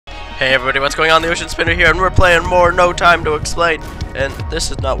Hey everybody, what's going on? The Ocean Spinner here, and we're playing more No Time to Explain. And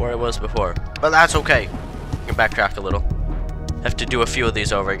this is not where I was before, but that's okay. I can backtrack a little. Have to do a few of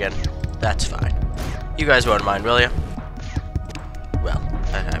these over again. That's fine. You guys won't mind, will you? Well,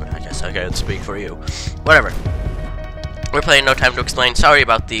 I guess I can't speak for you. Whatever. We're playing No Time to Explain. Sorry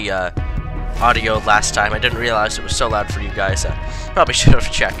about the audio last time. I didn't realize it was so loud for you guys. Probably should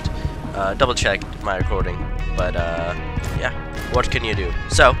have checked. Double checked my recording. But yeah, what can you do?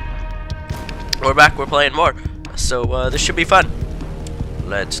 So, we're back, we're playing more. So, this should be fun.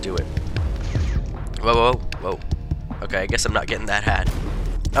 Let's do it. Whoa, whoa, whoa. Okay, I guess I'm not getting that hat.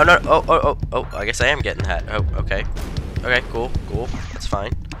 Oh, no, oh, I guess I am getting that. Oh, okay. Okay, cool, that's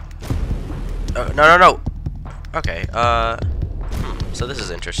fine. No. Okay, so this is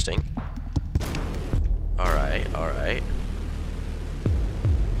interesting. Alright.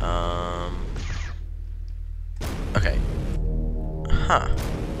 Okay. Huh.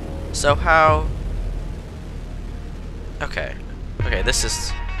 So how... Okay, this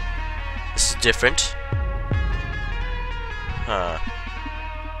is different. Huh.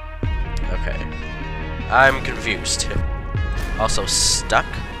 Okay. I'm confused. Also stuck?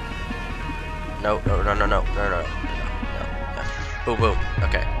 No. Boom, boom.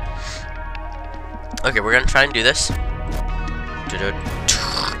 Okay. Okay, we're gonna try and do this.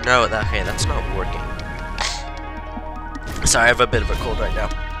 No, okay, that's not working. Sorry, I have a bit of a cold right now.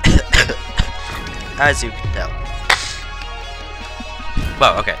 As you can tell.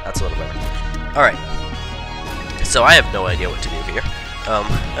 Well, okay, that's a little better. Alright. So I have no idea what to do here.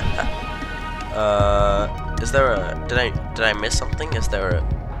 Is there a... Did I miss something? Is there a...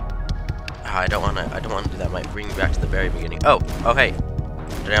 Oh, I don't wanna do that. Might bring me back to the very beginning. Oh, hey.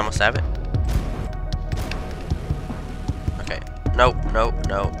 Did I almost have it? Okay. No.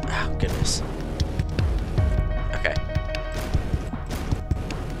 Oh, goodness. Okay.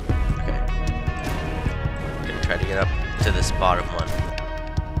 I'm gonna try to get up to this bottom one.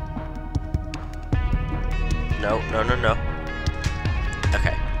 No.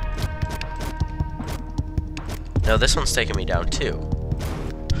 Okay. No, this one's taking me down too.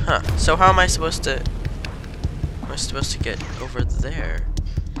 Huh. So how am I supposed to... get over there?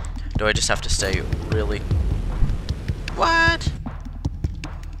 Do I just have to stay really... What?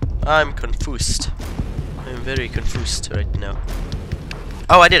 I'm confused. I'm very confused right now.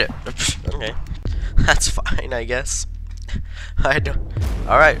 Oh, I did it. Okay. That's fine, I guess. I don't...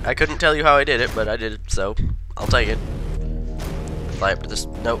 Alright, I couldn't tell you how I did it, but I did it, so I'll take it. Fly up to this...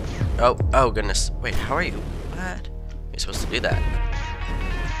 Nope. Oh, goodness. Wait, how are you? What? You're supposed to do that.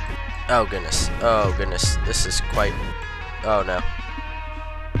 Oh, goodness. This is quite... Oh, no.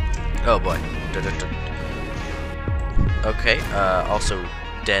 Oh, boy. Okay, also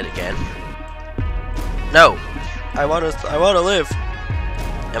dead again. No! I wanna live!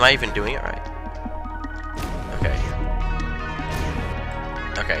 Am I even doing it right?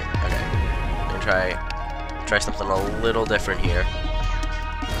 Okay. I'm gonna try something a little different here.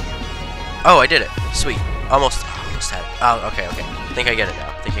 Oh, I did it. Sweet. Almost had it. Oh, okay. I think I get it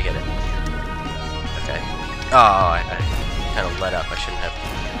now. Okay. Oh, I kind of let up. I shouldn't have.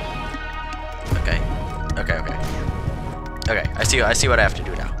 Okay. I see what I have to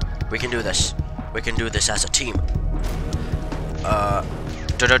do now. We can do this. We can do this as a team. Oh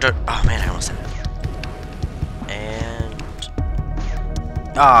man, I almost had it. And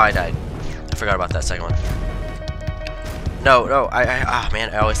oh, I died. I forgot about that second one. No, man,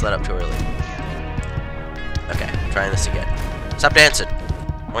 I always let up too early. Okay, trying this again. Stop dancing.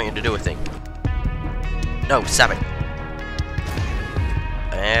 I want you to do a thing. No, stop it.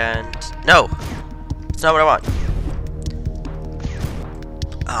 And no, it's not what I want.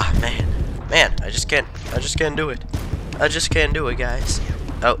 Ah, man, I just can't do it. I just can't do it, guys.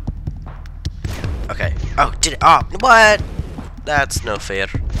 Oh. Okay. Oh, did it? Oh, what? That's no fair.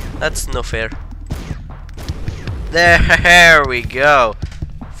 There we go.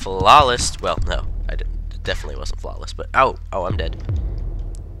 Flawless. Well, no, it definitely wasn't flawless. But oh, I'm dead.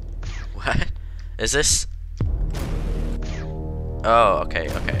 What? Is this? Oh, okay.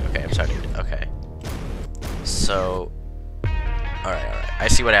 I'm sorry. Okay. So, all right. I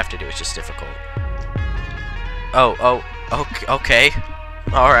see what I have to do. It's just difficult. Oh, okay.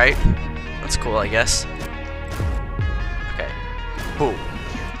 All right. That's cool, I guess. Okay. Boom.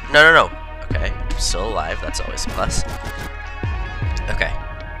 No. Okay. I'm still alive. That's always a plus. Okay.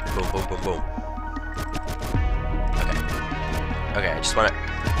 Boom. Okay. I just want to.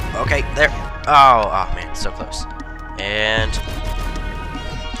 Okay. There. Oh man, so close. And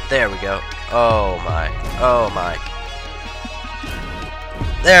there we go. Oh my.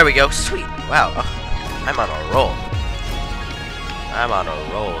 There we go. Sweet. Wow. Oh, I'm on a roll. I'm on a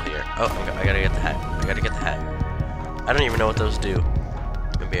roll here. Oh, I gotta get the hat. I gotta get the hat. I don't even know what those do.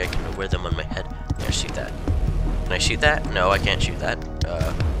 Maybe I can wear them on my head. Yeah, shoot that. Can I shoot that? No, I can't shoot that.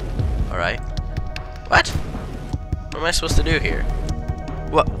 Alright. What? What am I supposed to do here?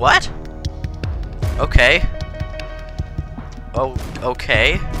 What? Okay. Oh,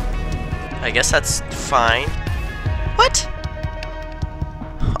 okay. I guess that's fine. What?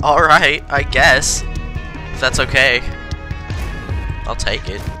 Alright, I guess. If that's okay. I'll take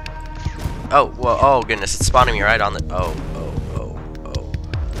it. Oh, well, oh goodness, it's spawning me right on the... Oh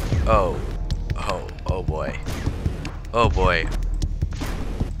boy. Oh boy.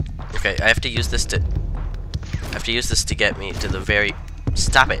 Okay, I have to use this to... get me to the very...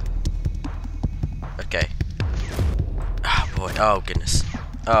 Stop it! Okay. Oh boy, oh goodness.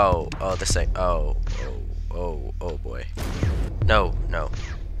 Oh, this thing. Oh boy. No.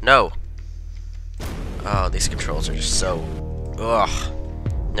 Oh, these controls are just so... Ugh.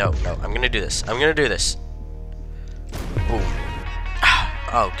 No, I'm gonna do this. Ooh.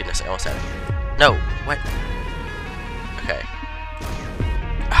 Oh, goodness, I almost had it. No, what? Okay.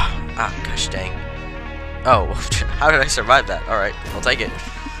 Ah, gosh dang. Oh, how did I survive that? Alright, I'll take it.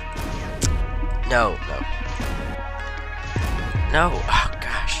 No. No, oh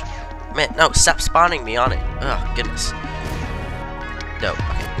gosh. Man, no, stop spawning me on it. Oh, goodness. No,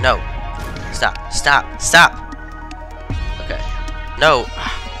 okay, no. Stop. Okay. No.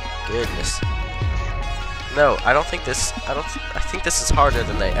 Goodness. No, I don't think this, I think this is harder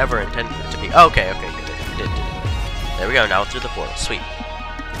than they ever intended it to be. Okay, good. Did it. There we go, now through the portal. Sweet.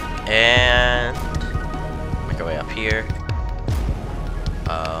 And make our way up here.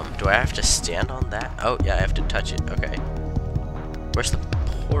 Do I have to stand on that? Oh, yeah, I have to touch it. Okay. Where's the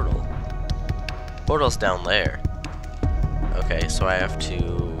portal? Portal's down there. Okay, so I have to...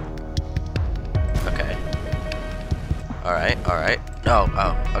 Okay. Alright. Oh,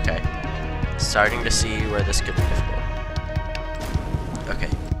 okay. Starting to see where this could be difficult. Okay.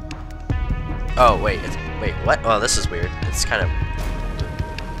 Oh, wait, what? Oh, this is weird. It's kind of...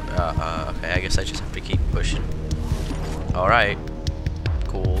 okay, I guess I just have to keep pushing. Alright.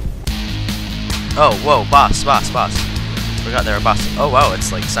 Cool. Oh, whoa, boss. Forgot there were bosses. Oh, wow,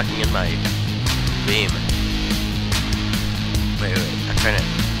 it's like sucking in my beam. Wait, I'm trying to...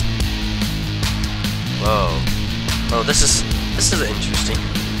 Whoa. Oh, this is interesting.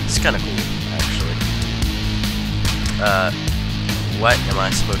 It's kind of cool, actually. What am I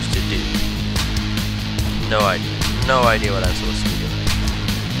supposed to do? No idea what I'm supposed to be doing.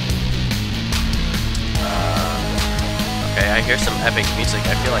 Okay, I hear some epic music.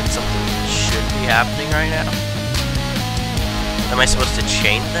 I feel like something should be happening right now. Am I supposed to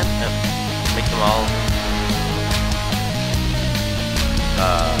chain them? Make them all...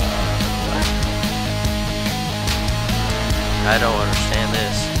 what? I don't understand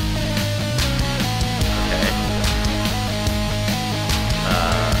this. Okay.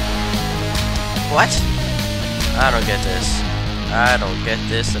 What? I don't get this. I don't get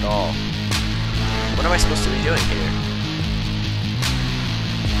this at all. What am I supposed to be doing here?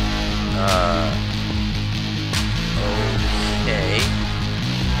 Okay.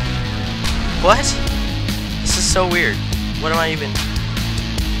 What? This is so weird. What am I even...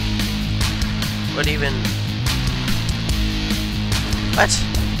 What?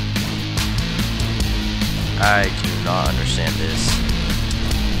 I do not understand this.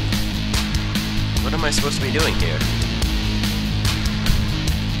 What am I supposed to be doing here?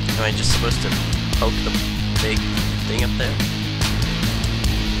 Am I just supposed to poke the big thing up there?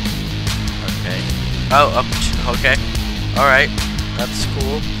 Okay. Oh, okay. Alright. That's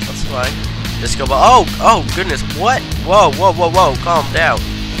cool. That's fine. Disco ball. Oh, goodness. What? Whoa. Calm down.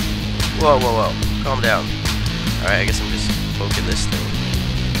 Whoa. Calm down. Alright, I guess I'm just poking this thing.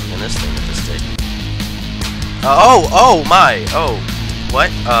 And this thing with this stick. Oh my. Oh.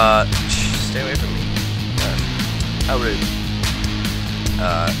 What? Stay away from me. How rude.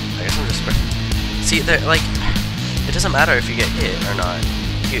 I guess I'm just... See, like, it doesn't matter if you get hit or not.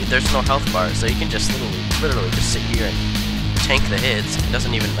 There's no health bar, so you can just literally just sit here and tank the hits. It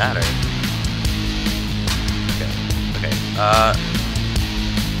doesn't even matter. Okay.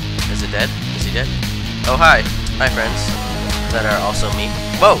 Is it dead? Is he dead? Oh, hi. Hi, friends. That are also me.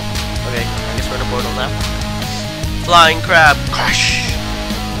 Whoa! Okay, I guess we're in a portal now. Flying crab! Crash!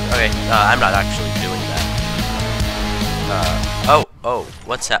 Okay, I'm not actually doing that. Oh,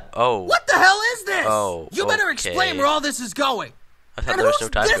 what's that? Oh. What the hell is this? Oh, you better explain where all this is going. I thought and there was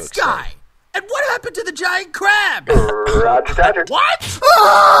who's no time this to explain. guy? And what happened to the giant crab? Roger. What?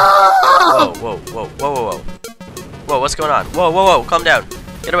 Whoa. Whoa, what's going on? Whoa, calm down.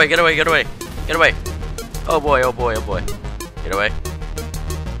 Get away. Oh boy. Get away.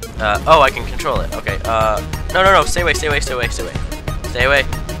 Oh, I can control it. Okay. No. Stay away. Stay away. Stay away. Stay away. Stay away.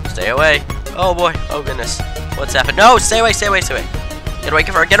 Stay away. Oh boy. Oh goodness. What's happened? No. Stay away. Stay away. Stay away. Get away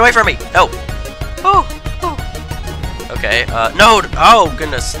from her. Get away from me. No. Oh. Okay. No. Oh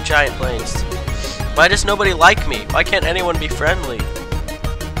goodness. Giant planes. Why does nobody like me? Why can't anyone be friendly?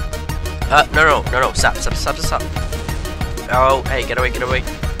 No. Stop. Oh, hey, get away.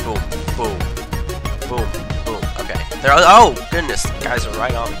 Boom. Okay. Oh, goodness. Guys are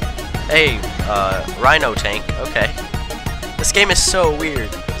right on me. Hey, Rhino tank. Okay. This game is so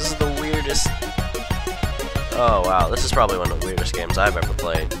weird. This is the weirdest. Oh, wow. This is probably one of the weirdest games I've ever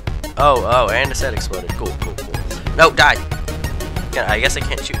played. Oh, and his head exploded. Cool. No, die. I guess I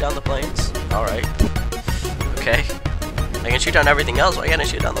can't shoot down the planes. Alright. Okay. I can shoot down everything else. Why can't I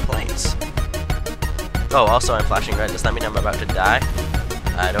shoot down the planes? Oh, also I'm flashing red. Does that mean I'm about to die?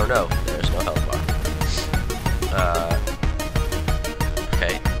 I don't know. There's no health bar.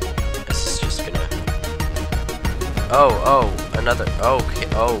 Okay. This is just gonna... Oh, another...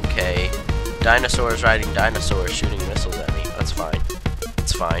 Okay. Dinosaurs riding dinosaurs shooting missiles at me. That's fine.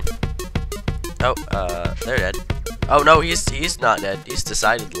 It's fine. Oh, they're dead. Oh, no, he's not dead. He's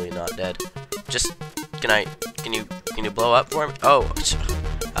decidedly not dead. Just... Can you blow up for me? Oh,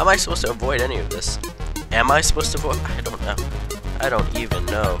 how am I supposed to avoid any of this? Am I supposed to avoid? I don't know. I don't even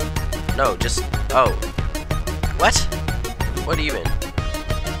know. No, just... Oh. What? What even?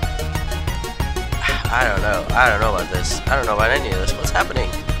 I don't know. I don't know about this. I don't know about any of this. What's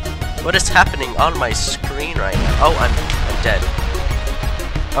happening? What is happening on my screen right now? Oh, I'm dead.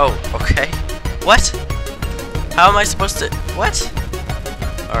 Oh, okay. What? How am I supposed to... What?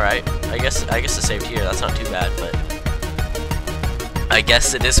 Alright. I guess I saved here. That's not too bad, but... I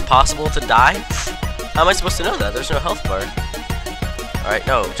guess it is possible to die? How am I supposed to know that? There's no health bar. Alright,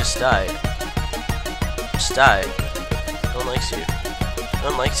 no, just die. Just die. No one likes you. No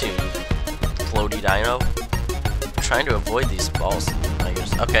one likes you, you floaty dino. I'm trying to avoid these balls, I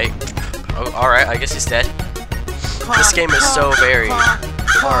guess. Okay. Oh, alright, I guess he's dead. This game is so varied.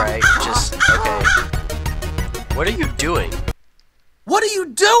 Alright, just... Okay. What are you doing? What are you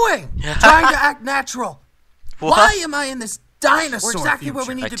doing? Trying to act natural. What? Why am I in this dinosaur We're exactly future? where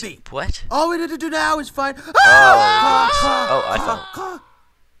we need to be. What? All we need to do now is find... Oh, I thought...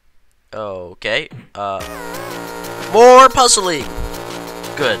 Okay. More puzzling.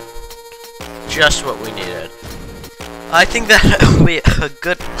 Good. Just what we needed. I think that would be a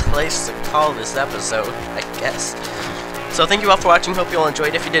good place to call this episode, I guess. So thank you all for watching. Hope you all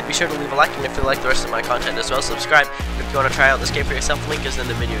enjoyed. If you did, be sure to leave a like, and if you like the rest of my content as well, subscribe. If you want to try out this game for yourself, link is in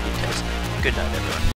the video details. Good night, everyone.